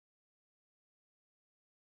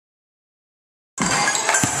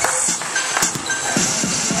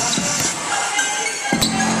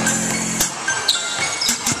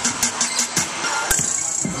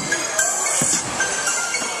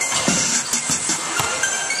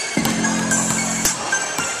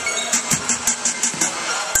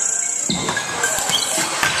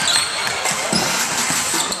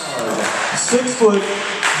6-foot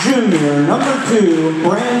junior, number 2,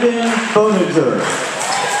 Brandon Boninger.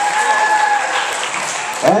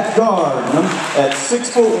 At guard, at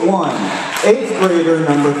 6'1", 8th grader,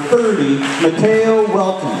 number 30, Mateo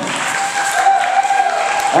Welton.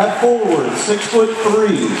 At forward,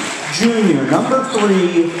 6'3", junior, number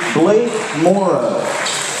 3, Blake Morrow.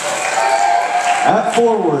 At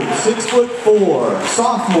forward, 6'4",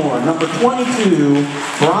 sophomore, number 22,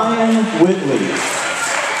 Brian Whitley.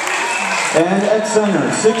 And at center,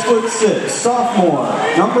 6'6", sophomore,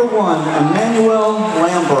 number 1, Emmanuel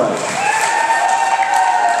Lambright.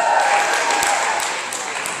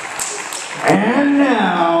 And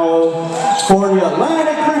now, for the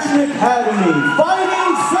Atlanta Christian Academy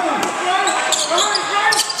Fighting Saints.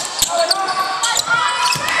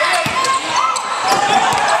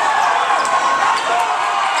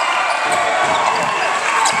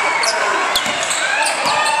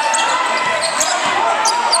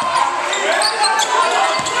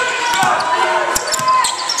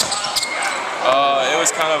 It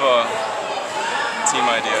was kind of a team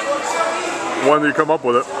idea. When did you come up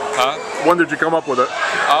with it? Huh? When did you come up with it?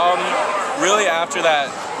 Really after that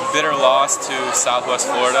bitter loss to Southwest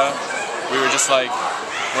Florida, we were just like,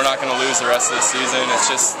 we're not going to lose the rest of the season. It's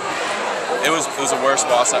just, it was the worst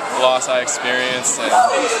loss I experienced, and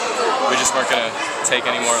we just weren't going to take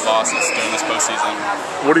any more losses during this postseason.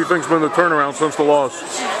 What do you think's been the turnaround since the loss?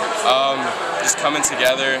 Just coming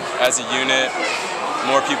together as a unit.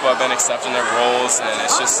 More people have been accepting their roles, and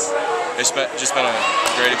it's just been a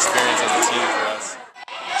great experience as a team for us.